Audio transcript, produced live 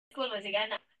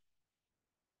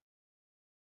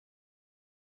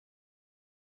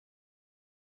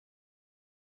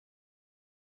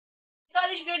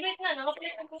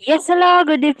Yes, hello.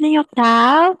 Good evening,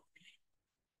 Octave.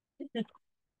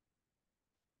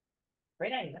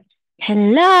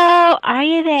 Hello, are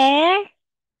you there?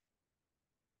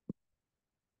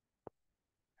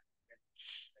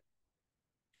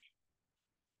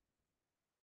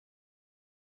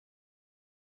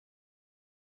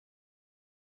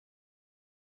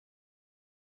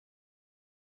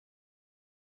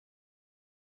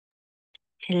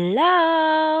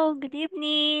 Hello, good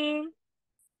evening.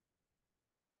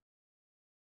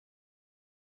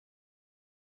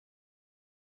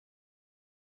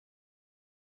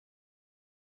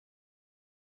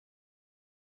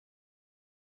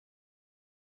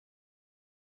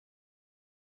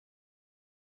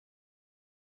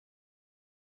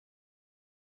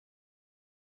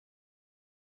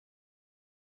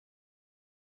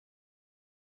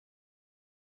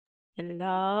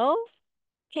 Hello,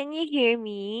 can you hear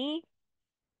me?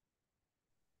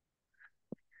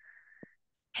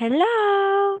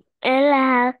 Hello.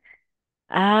 Hello.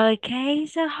 Okay,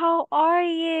 so how are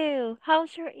you?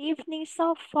 How's your evening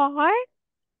so far?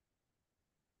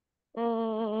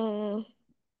 Mm,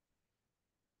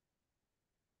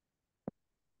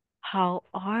 How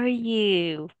are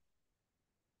you?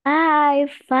 I'm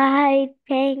fine,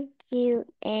 thank you.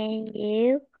 And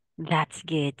you? That's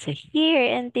good to hear,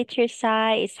 and teacher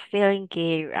Sai is feeling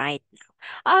good right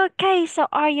now. Okay, so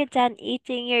are you done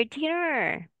eating your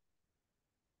dinner?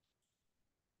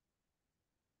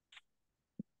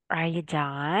 Are you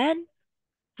done?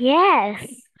 Yes.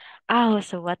 Oh,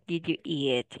 so what did you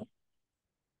eat?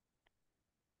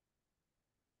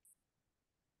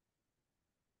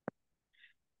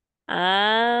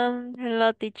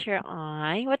 Hello, teacher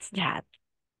I. What's that?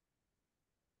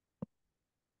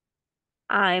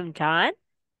 I'm done.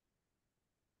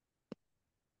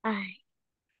 I'm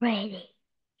ready.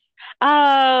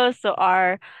 Oh, so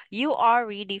you are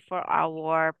ready for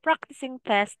our practicing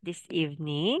test this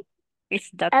evening? Is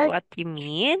that Oh, what you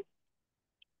mean?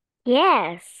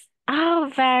 yes.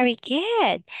 Oh, very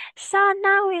good. So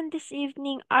now in this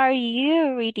evening, are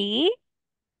you ready?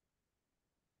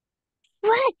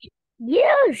 What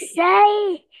you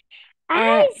say?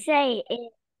 Uh, I say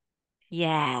it.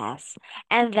 yes.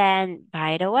 And then,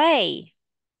 by the way,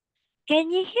 can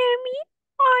you hear me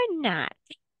or not?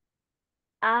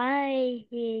 I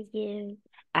hear you.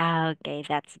 Okay,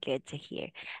 that's good to hear.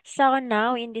 So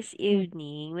now in this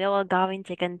evening, we will going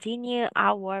to continue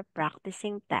our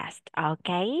practicing test.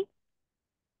 Okay?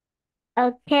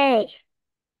 Okay.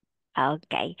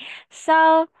 Okay.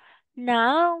 So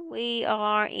now we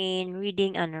are in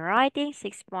reading and writing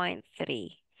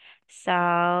 6.3.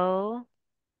 So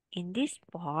in this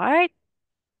part,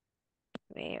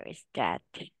 where is that?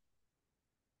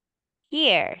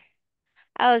 Here.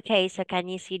 Okay, so can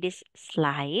you see this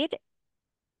slide?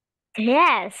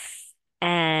 Yes.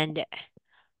 And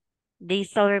do you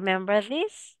still remember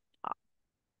this?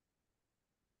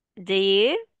 Do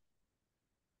you?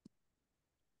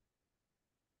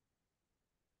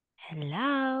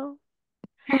 Hello?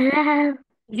 Hello.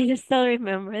 Do you still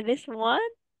remember this one?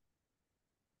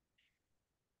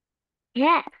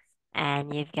 Yes.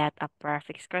 And you've got a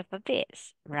perfect score for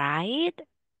this, right?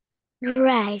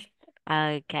 Right.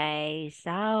 Okay,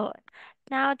 so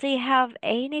now do you have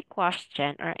any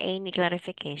question or any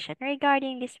clarification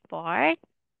regarding this part?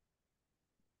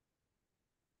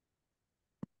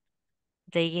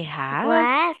 Do you have?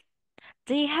 What?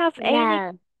 Do you have any?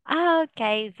 No.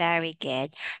 Okay, very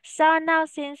good. So now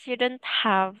since you don't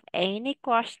have any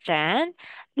question,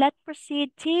 let's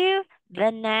proceed to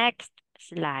the next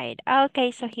slide.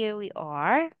 Okay, so here we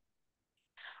are.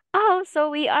 Oh, so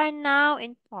we are now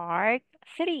in part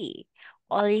three.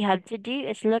 All you have to do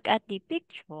is look at the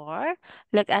picture,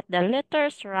 look at the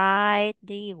letters, write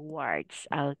the words.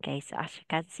 Okay, so as you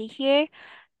can see here,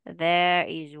 there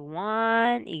is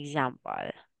one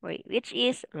example, which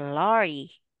is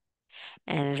lorry.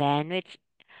 And then which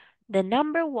the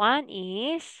number one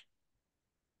is,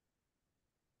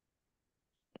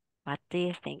 what do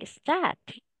you think is that?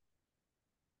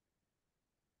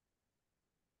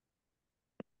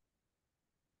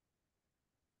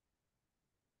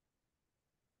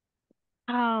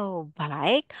 Oh,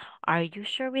 bike. Are you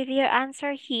sure with your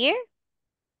answer here?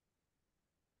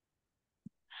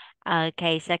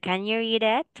 Okay, so can you read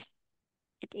it?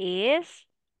 It is.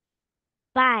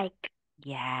 Bike.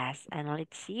 Yes, and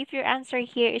let's see if your answer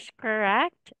here is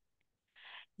correct.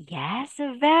 Yes,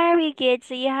 very good.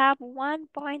 So you have 1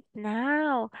 point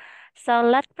now. So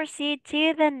let's proceed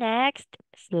to the next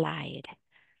slide.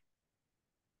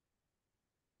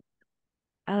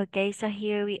 Okay, so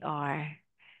here we are.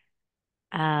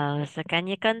 Oh, so can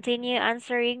you continue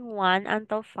answering 1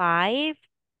 until 5?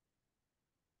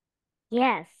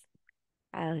 Yes.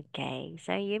 Okay,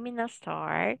 so you may now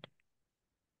start.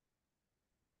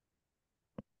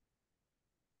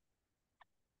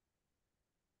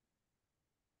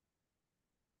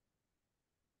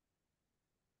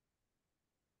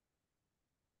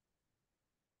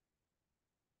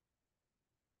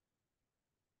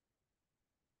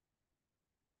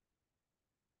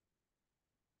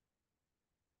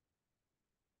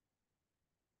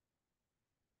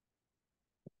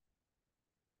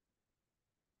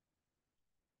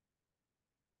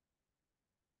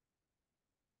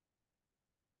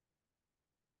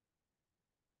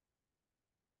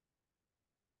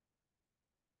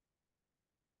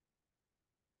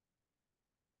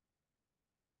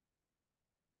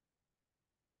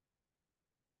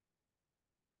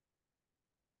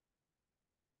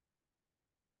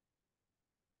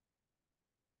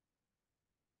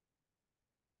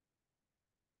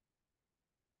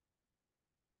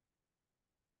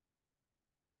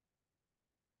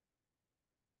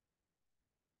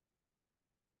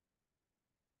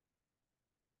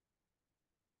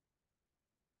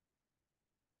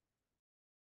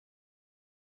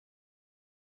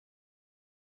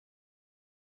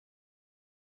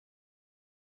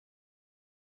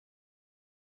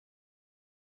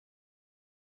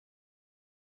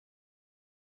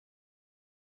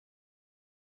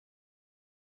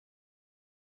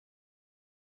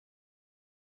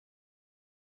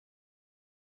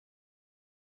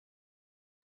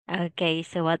 Okay,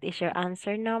 so what is your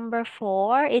answer number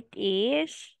 4? It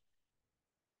is.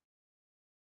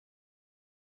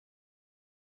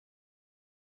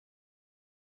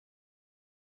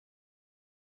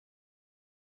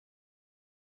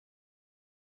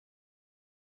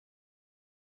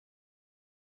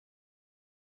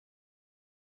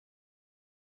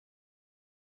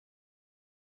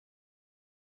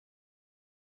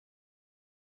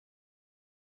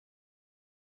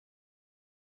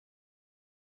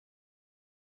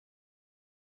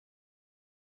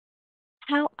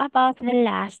 How about the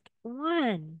last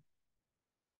one?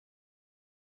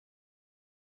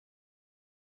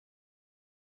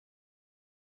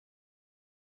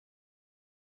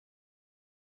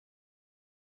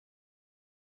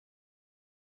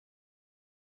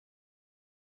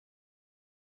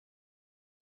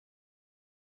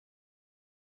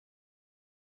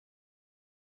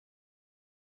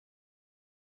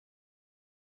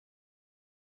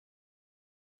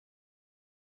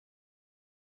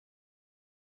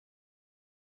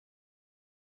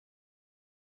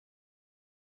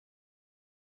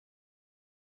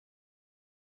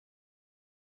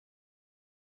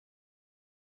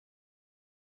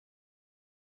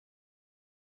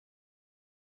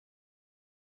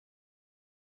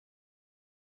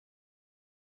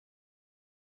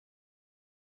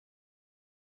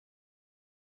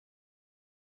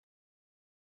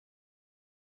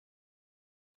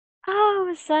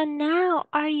 Oh, so now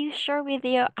are you sure with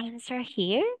your answer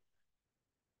here?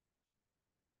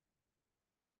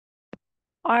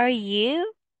 Are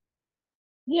you?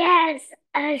 Yes,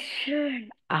 sure.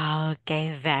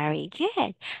 Okay, very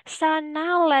good. So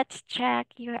now let's check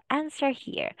your answer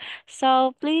here.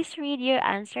 So please read your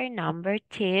answer number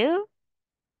 2.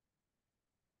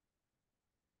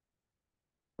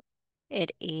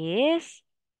 It is.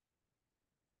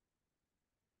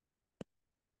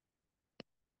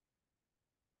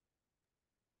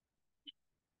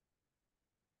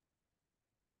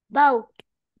 Both.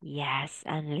 Yes,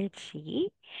 and let's see.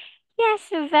 Yes,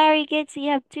 very good. So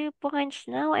you have 2 points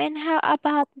now. And how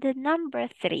about the number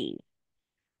 3?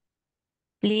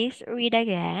 Please read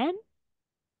again.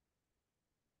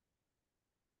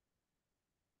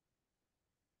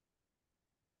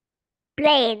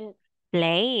 Plain.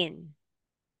 Plain.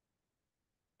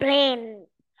 Plain.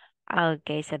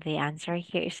 Okay, so the answer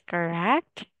here is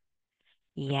correct.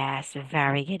 Yes,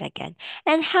 very good again.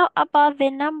 And how about the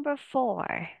number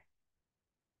 4?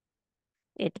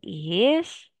 It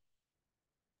is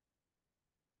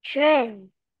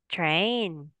Train.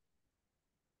 train.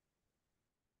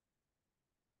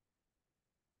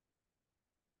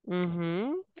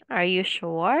 Mm-hmm. Are you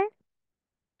sure?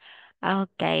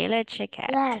 Okay, let's check it.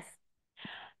 Yes.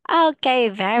 Okay,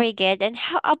 very good. And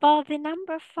how about the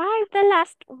number 5, the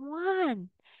last one?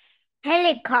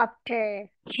 Helicopter.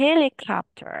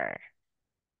 Helicopter.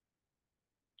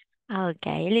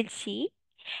 Okay, let's see.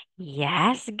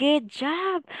 Yes, good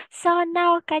job. So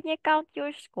now can you count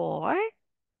your score?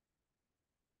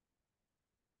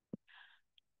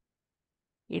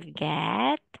 You've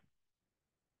got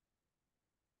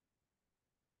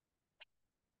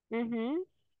Mm-hmm.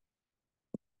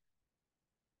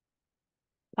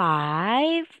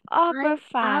 5/5.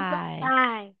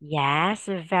 5/5. Yes,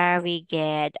 very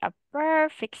good. A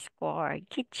perfect score.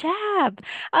 Good job.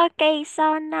 Okay,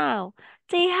 so now,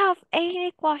 do you have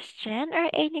any question or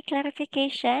any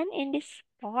clarification in this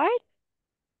part?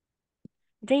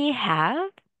 Do you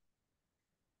have?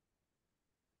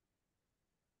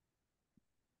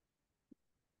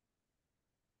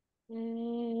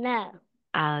 No.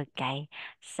 Okay,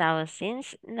 so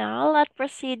since now, let's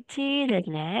proceed to the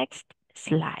next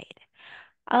slide.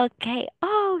 Okay,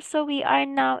 oh, so we are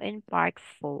now in part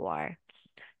 4.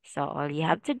 So all you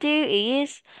have to do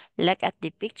is look at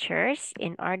the pictures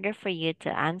in order for you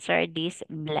to answer this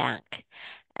blank.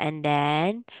 And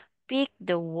then pick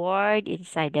the word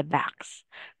inside the box.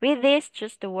 With this,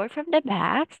 choose the word from the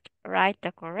box. Write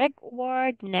the correct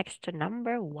word next to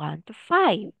number 1 to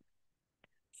 5.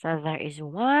 So there is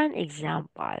one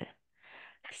example.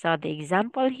 So the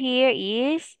example here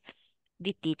is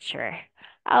the teacher.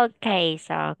 Okay,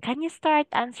 so can you start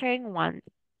answering 1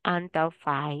 until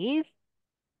 5?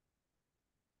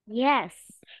 Yes.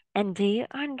 And do you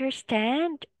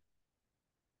understand?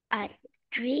 I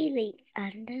really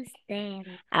understand.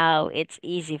 Oh, it's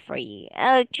easy for you.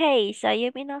 Okay, so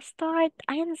you may now start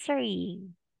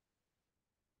answering.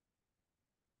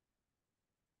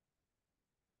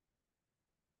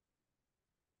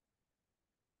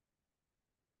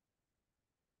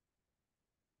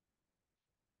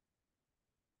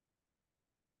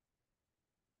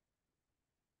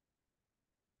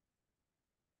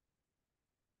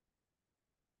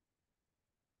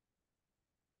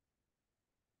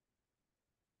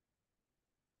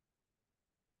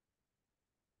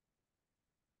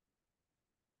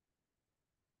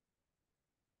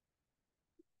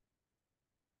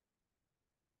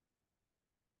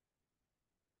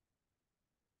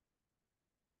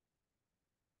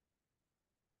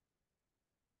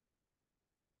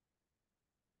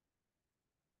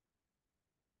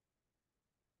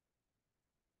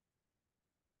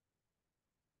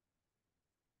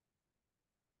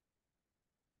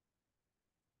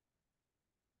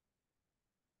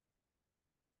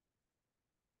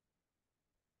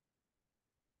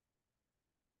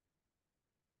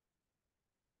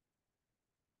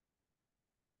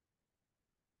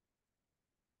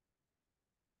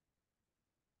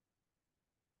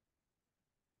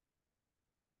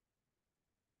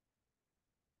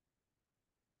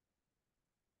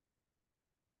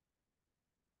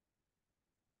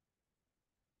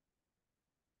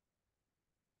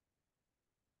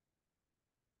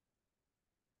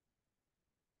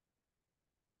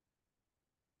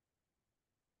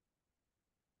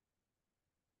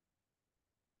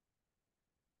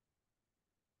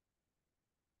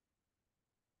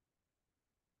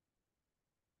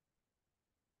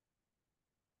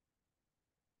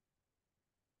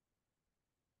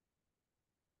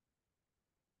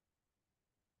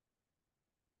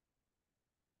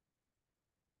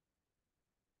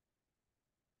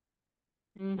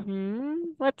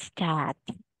 Mm-hmm. What's that?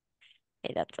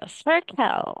 Okay, that's a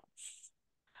circle.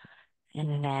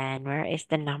 And then where is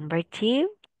the number 2?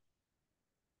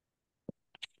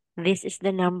 This is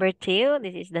the number 2.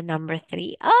 This is the number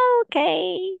 3.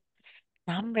 Okay.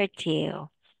 Number 2.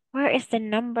 Where is the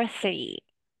number 3?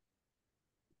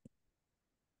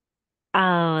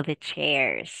 Oh, the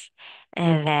chairs.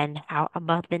 And then how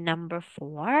about the number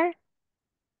 4?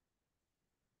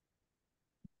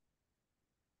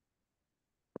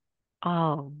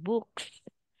 Oh, books.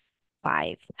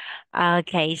 5.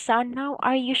 Okay, so now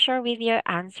are you sure with your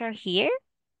answer here?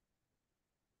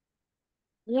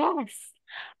 Yes.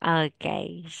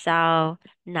 Okay, so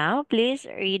now please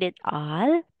read it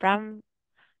all from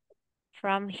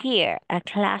here, a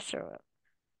classroom.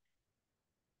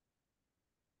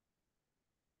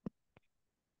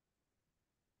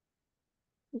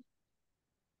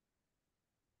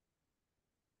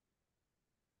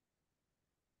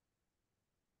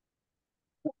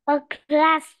 A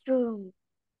classroom.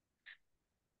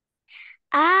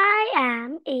 I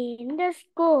am in the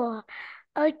school.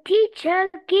 A teacher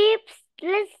keeps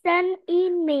listen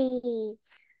in me.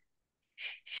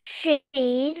 She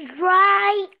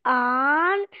write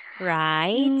on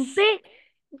Right? big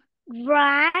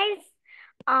writes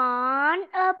on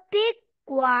a big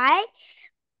white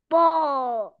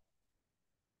board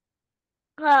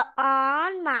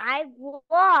on my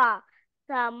wall.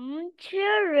 Some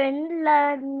children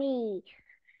learn me.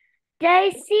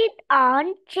 They sit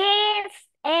on chairs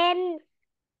and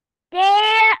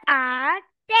there are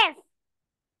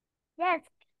desks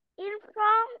in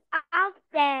front of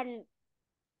them.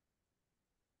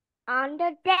 On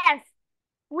the desk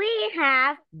We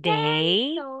have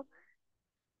They pencils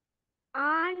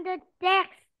on the desk.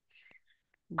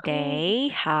 Mm, they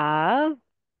have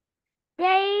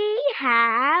They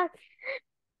have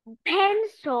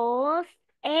pencils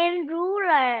and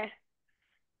ruler.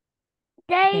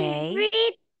 They they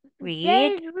read.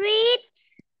 read, They read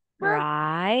books.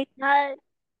 write.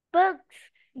 Books.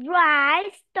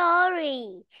 Write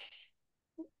story.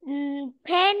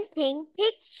 Painting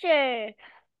picture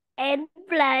and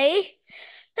play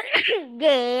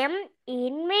game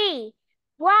in me.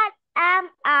 What am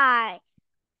I?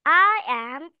 I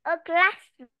am a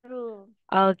classroom.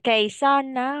 Okay, so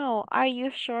now are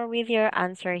you sure with your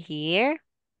answer here?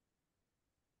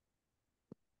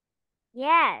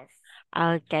 Yes.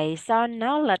 Okay, so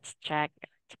now let's check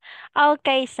it.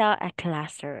 Okay, so a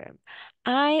classroom.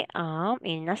 I am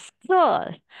in a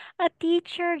school. A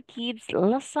teacher gives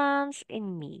lessons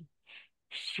in me.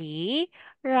 She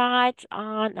writes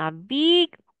on a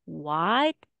big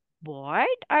white board.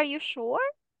 Are you sure?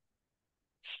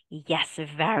 Yes,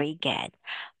 very good.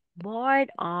 Board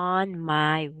on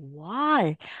my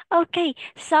wall. Okay,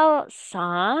 so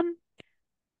some.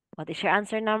 What is your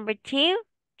answer number two?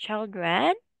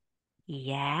 Children?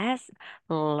 Yes,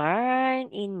 learn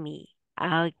in me.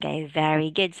 Okay,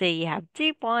 very good. So you have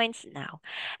 2 points now.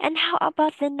 And how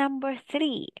about the number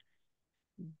three?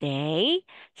 They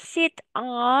sit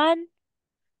on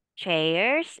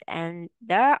chairs and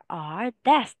there are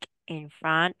desks in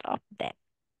front of them.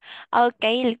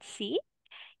 Okay, let's see.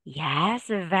 Yes,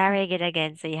 very good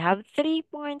again. So you have 3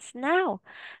 points now.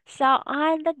 So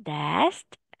on the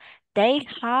desk, they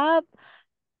have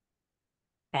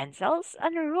pencils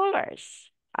and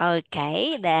rulers.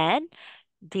 Okay, then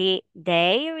they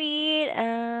read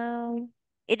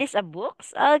it is a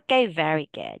books. Okay, very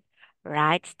good.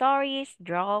 Write stories,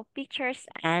 draw pictures,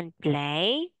 and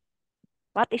play.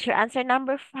 What is your answer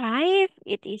number five?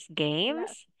 It is No.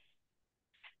 games.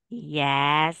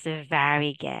 Yes,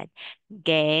 very good.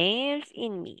 Games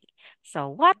in me. So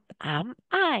what am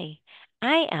I?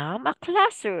 I am a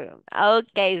classroom.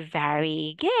 Okay,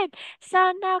 very good.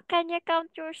 So now can you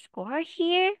count your score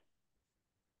here?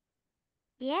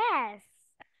 Yes.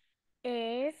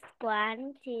 Is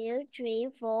 1, 2, 3,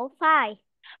 4, 5.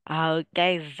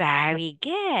 Okay, very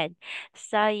good.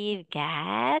 So you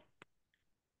get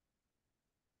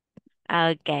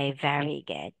okay, very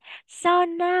good. So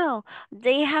now, do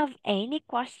you have any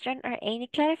question or any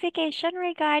clarification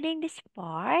regarding this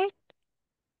part?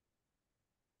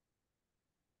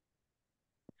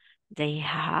 Do you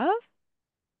have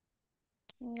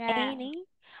No. any?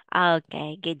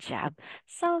 Okay, good job.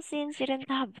 So since you don't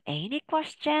have any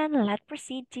question, let's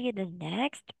proceed to the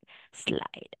next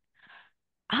slide.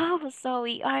 Oh, so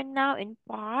we are now in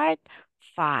part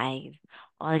five.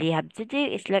 All you have to do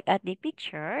is look at the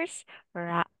pictures,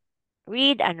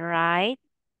 read and write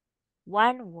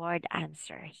one word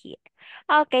answer here.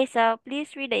 Okay, so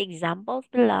please read the examples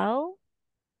below.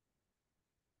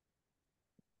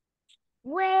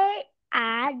 Where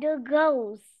are the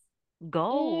ghosts? In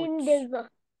Goats the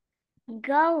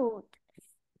goat.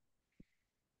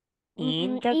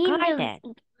 in the In garden.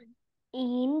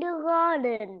 the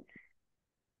garden.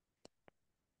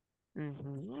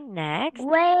 Next.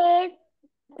 Where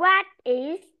what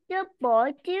is the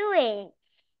boy doing?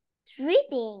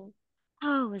 Reading.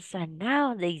 Oh, so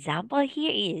now the example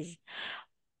here is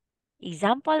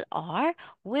example are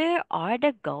where are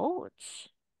the goats?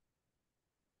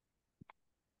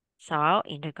 So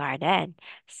in the garden.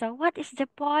 So what is the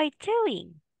boy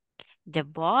doing? The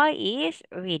boy is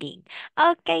reading.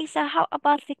 Okay, so how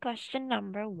about the question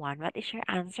number one? What is your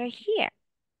answer here?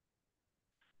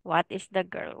 What is the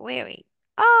girl wearing?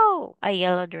 Oh, a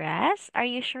yellow dress. Are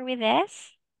you sure with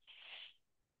this?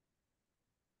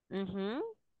 Mm-hmm.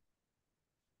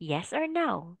 Yes or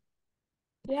no?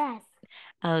 Yes.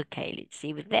 Okay, let's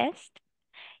see with this.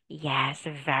 Yes,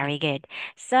 very good.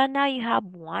 So now you have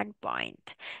 1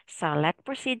 point. So let's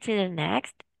proceed to the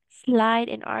next slide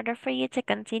in order for you to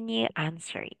continue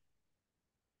answering.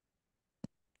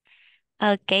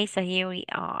 Okay, so here we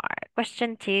are.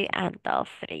 Question two until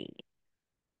three.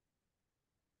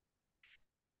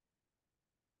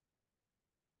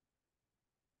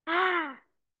 Ah,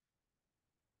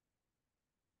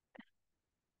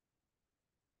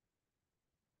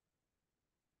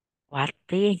 What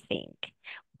do you think?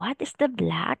 What is the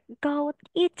black goat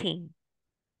eating?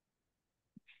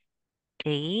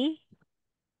 Three.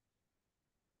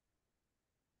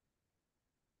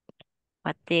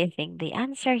 What do you think the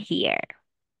answer here?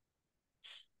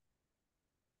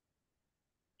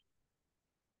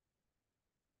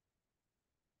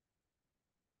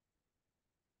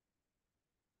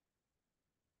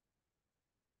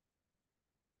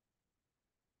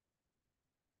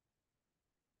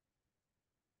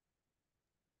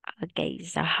 Okay,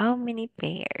 so how many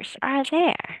pairs are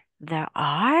there? There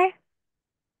are.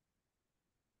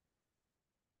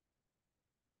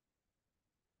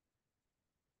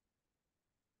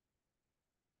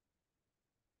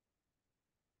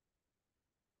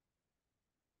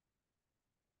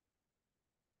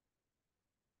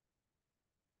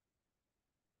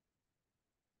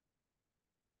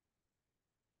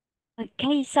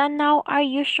 Okay, so now are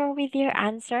you sure with your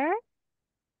answer?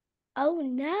 Oh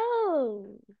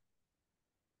no.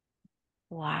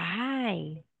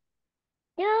 Why?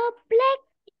 The black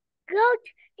goat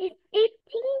is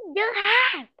eating the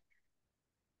hat.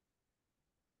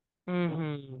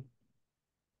 Mm-hmm.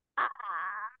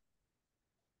 Ah,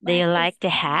 Do you what is like the that?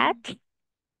 hat?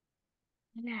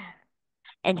 No.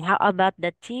 And how about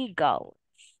the two goats?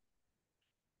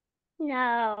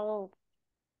 No.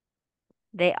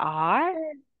 They are?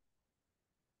 Uh,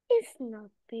 It's not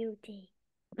beauty.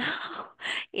 No,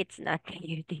 it's not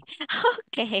beauty.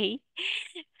 Okay.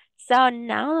 So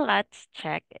now let's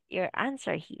check your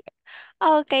answer here.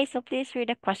 Okay, so please read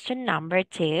the question number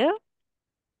two.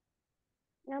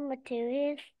 Number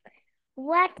two is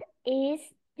what is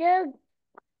the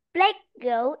black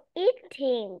goat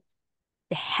eating?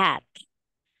 The hat.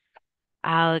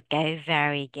 Okay,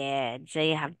 very good. So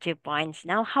you have 2 points.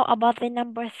 Now, how about the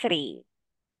number three?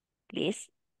 Please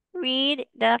read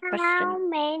the How question.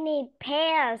 many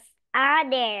pairs are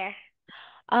there?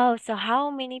 Oh, so how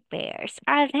many pairs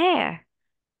are there?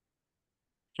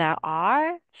 There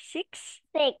are six.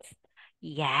 Six.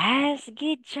 Yes,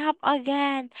 good job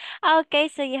again. Okay,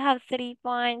 so you have 3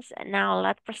 points. Now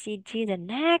let's proceed to the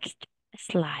next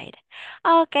slide.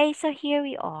 Okay, so here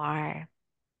we are.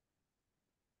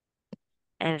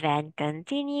 And then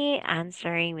continue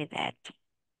answering with it.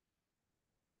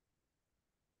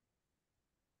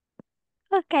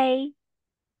 Okay.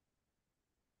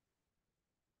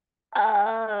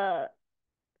 Uh,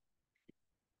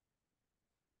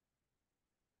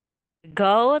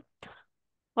 Goat,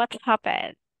 what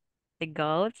happened? The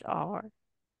goats are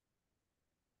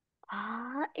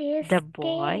is the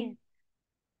boy.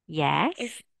 scared.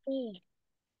 Is Yes, scared.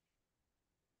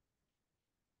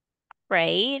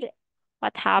 afraid.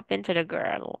 What happened to the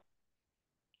girl?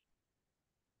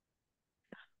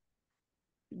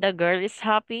 The girl is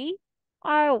happy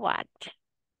or what?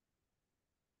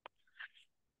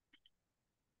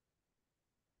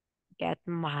 Get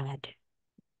mad.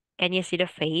 Can you see the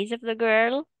face of the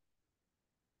girl?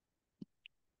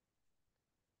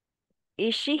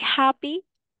 Is she happy?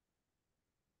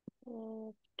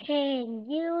 Can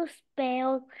you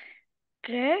spell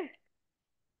girl?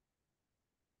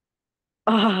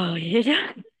 Oh, you don't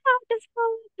have to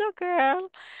spell the girl.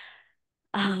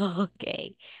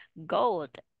 Okay.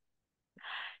 Goat.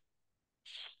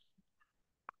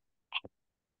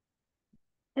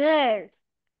 Girl.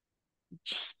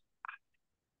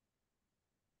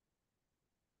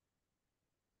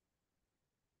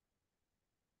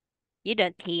 You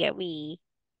don't hear me.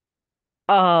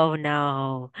 Oh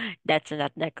no, that's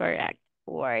not the correct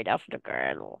word of the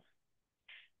girl.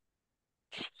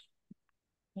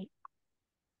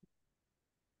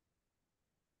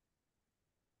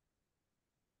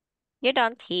 You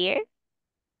don't hear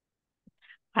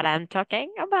what I'm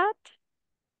talking about?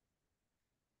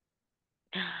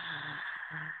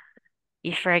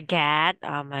 You forget?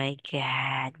 Oh my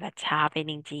God, what's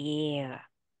happening to you?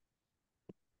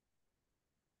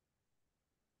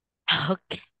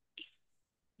 Okay,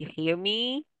 you hear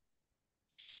me?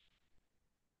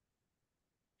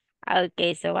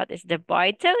 Okay, so what is the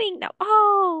boy doing now?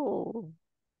 Oh,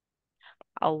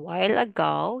 a while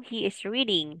ago he is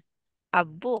reading a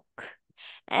book,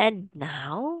 and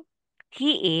now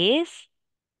he is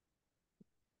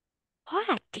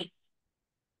what?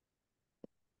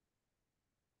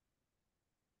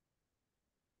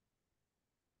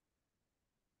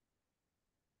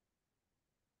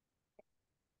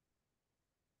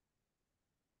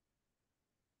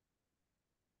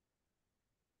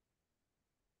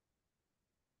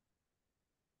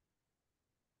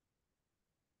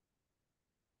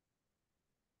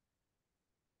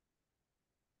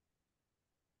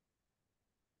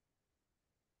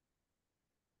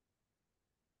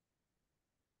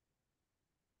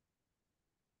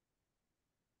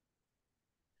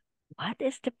 What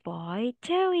is the boy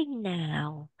doing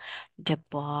now? The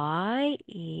boy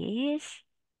is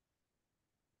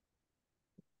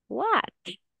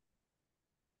what?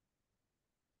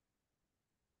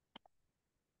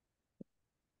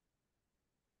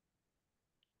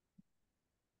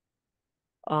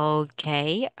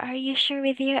 Okay, are you sure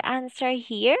with your answer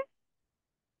here?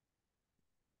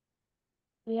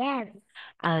 Yes.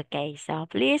 Okay, so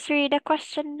please read the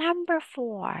question number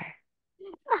 4.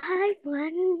 I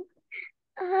want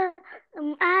uh,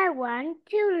 I want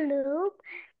to look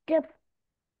the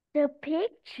the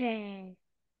picture.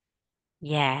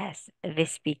 Yes,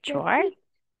 this The picture pic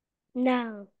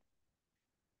No,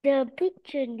 the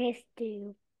picture next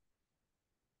to.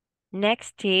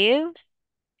 next to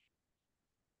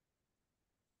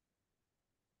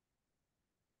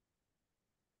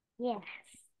Yes.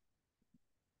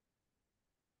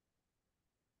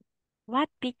 what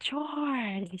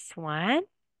picture? This one?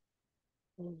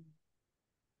 Mm.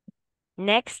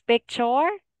 Next picture?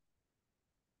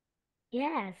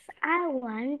 Yes, I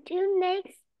want to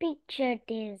next picture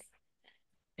this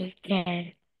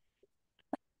picture.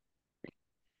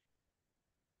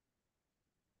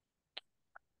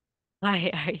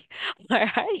 Why are you,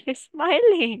 why are you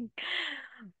smiling?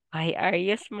 Why are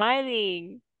you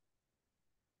smiling?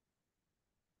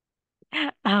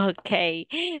 Okay,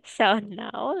 so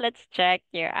now let's check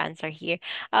your answer here.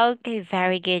 Okay,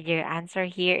 very good. Your answer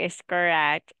here is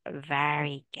correct.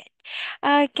 Very good.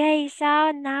 Okay,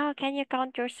 so now can you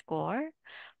count your score?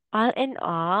 All in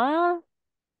all,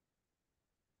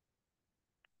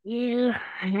 You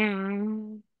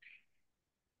have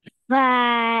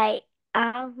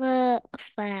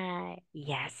 5/5.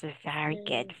 yes, very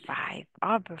good.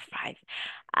 5/5.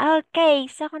 Okay,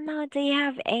 so now do you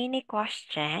have any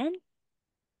question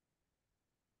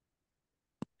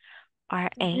or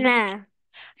any? No.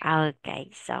 Okay,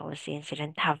 so since you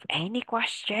don't have any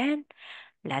question,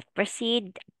 let's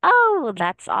proceed. Oh,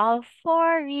 that's all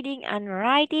for reading and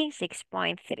writing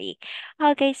 6.3.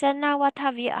 Okay, so now what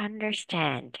have you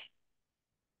understand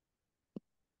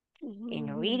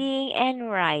in reading and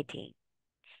writing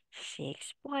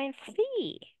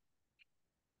 6.3?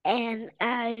 And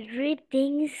I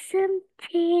reading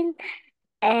something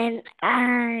and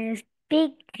I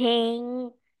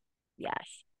speaking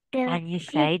Yes. the And you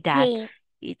say that picking.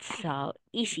 it's so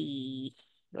easy,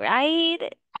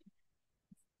 right?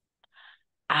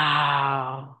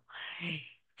 Oh.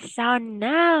 So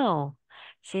now,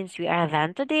 since we are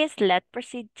done to this, let's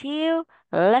proceed to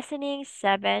listening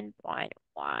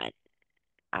 7.1.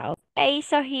 Okay,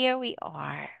 so here we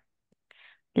are.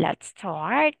 Let's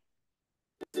start.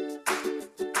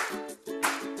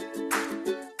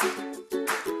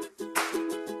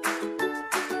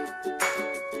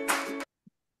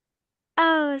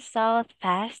 Oh, so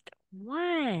fast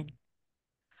one.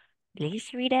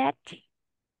 Please read it.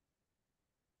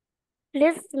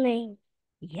 Listening.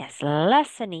 Yes,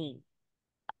 listening.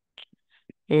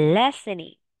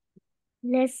 Listening.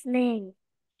 Listening.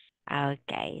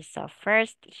 Okay, so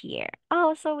first here.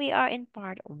 Oh, so we are in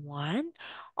part 1.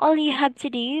 All you have to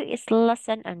do is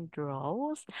listen and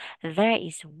draws. There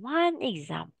is one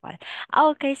example.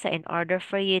 Okay, so in order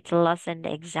for you to listen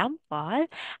the example,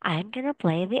 I'm gonna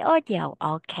play the audio,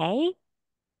 okay?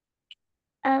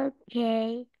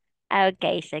 Okay.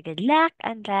 Okay, so good luck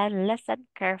and then listen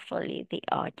carefully the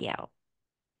audio.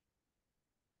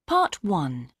 Part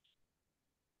 1.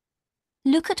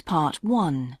 Look at Part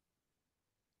 1.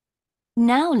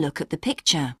 Now look at the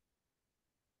picture.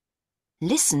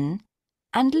 Listen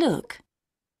and look.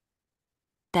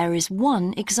 There is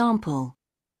one example.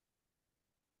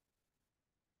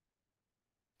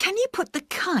 Can you put the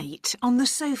kite on the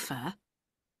sofa?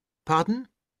 Pardon?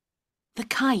 The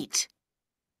kite.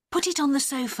 Put it on the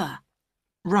sofa.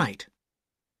 Right.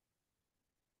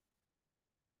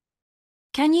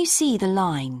 Can you see the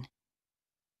line?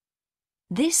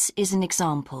 This is an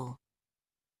example.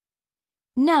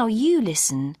 Now you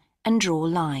listen and draw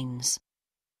lines.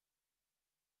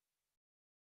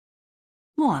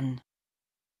 1.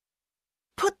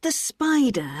 Put the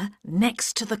spider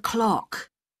next to the clock.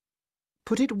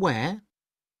 Put it where?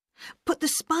 Put the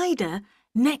spider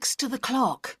next to the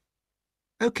clock.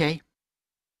 OK.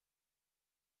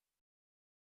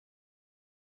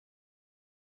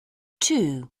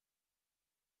 2.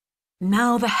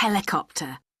 Now the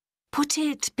helicopter. Put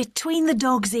it between the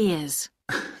dog's ears.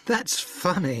 That's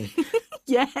funny.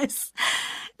 Yes,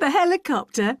 the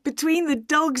helicopter between the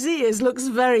dog's ears looks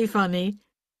very funny.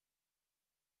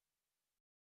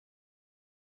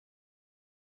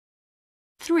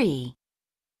 3.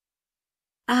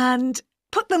 And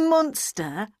put the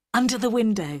monster under the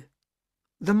window.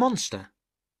 The monster.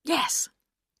 Yes.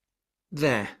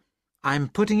 There. I'm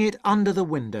putting it under the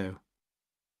window.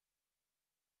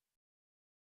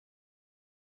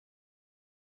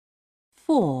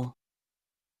 4.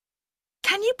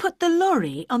 Can you put the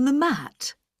lorry on the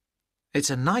mat? It's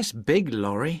a nice big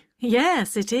lorry.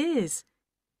 Yes, it is.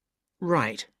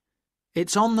 Right.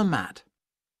 It's on the mat.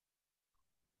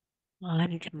 On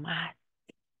the mat.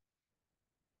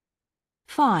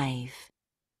 5.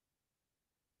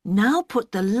 Now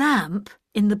put the lamp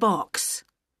in the box.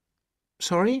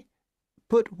 Sorry?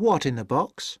 Put what in the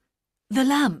box? The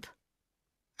lamp.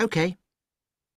 OK.